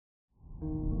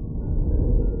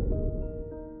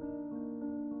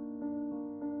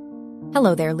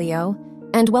Hello there, Leo,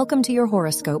 and welcome to your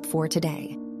horoscope for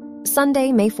today,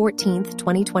 Sunday, May 14th,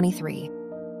 2023.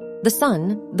 The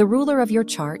Sun, the ruler of your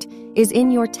chart, is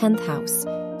in your 10th house,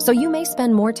 so you may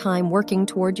spend more time working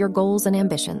toward your goals and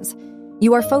ambitions.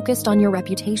 You are focused on your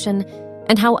reputation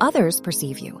and how others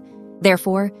perceive you.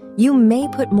 Therefore, you may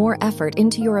put more effort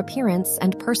into your appearance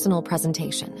and personal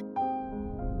presentation.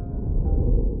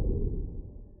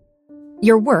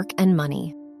 Your work and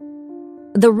money.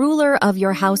 The ruler of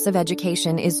your house of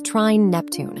education is trine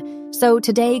Neptune, so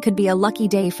today could be a lucky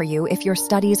day for you if your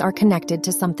studies are connected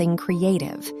to something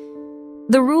creative.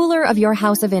 The ruler of your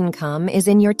house of income is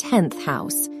in your 10th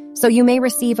house, so you may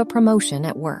receive a promotion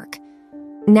at work.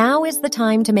 Now is the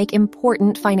time to make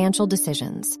important financial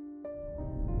decisions.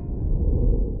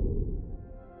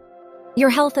 Your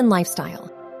health and lifestyle.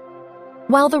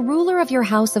 While the ruler of your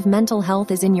house of mental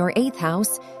health is in your 8th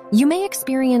house, you may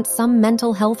experience some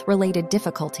mental health-related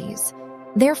difficulties.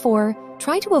 Therefore,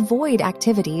 try to avoid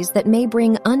activities that may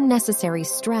bring unnecessary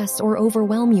stress or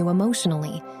overwhelm you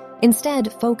emotionally.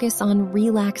 Instead, focus on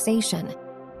relaxation.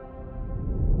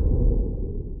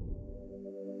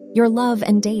 Your love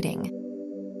and dating.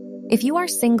 If you are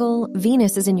single,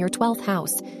 Venus is in your 12th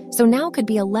house, so now could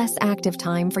be a less active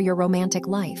time for your romantic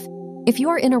life. If you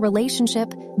are in a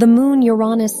relationship, the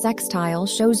Moon-Uranus sextile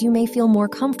shows you may feel more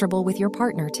comfortable with your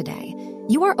partner today.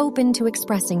 You are open to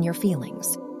expressing your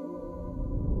feelings.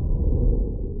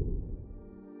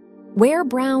 Wear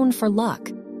brown for luck.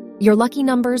 Your lucky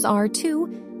numbers are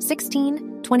 2,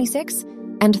 16, 26,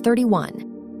 and 31.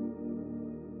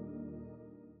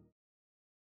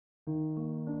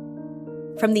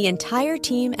 From the entire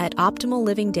team at Optimal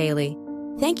Living Daily,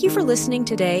 thank you for listening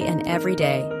today and every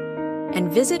day. And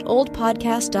visit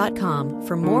oldpodcast.com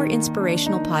for more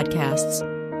inspirational podcasts.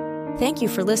 Thank you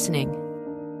for listening.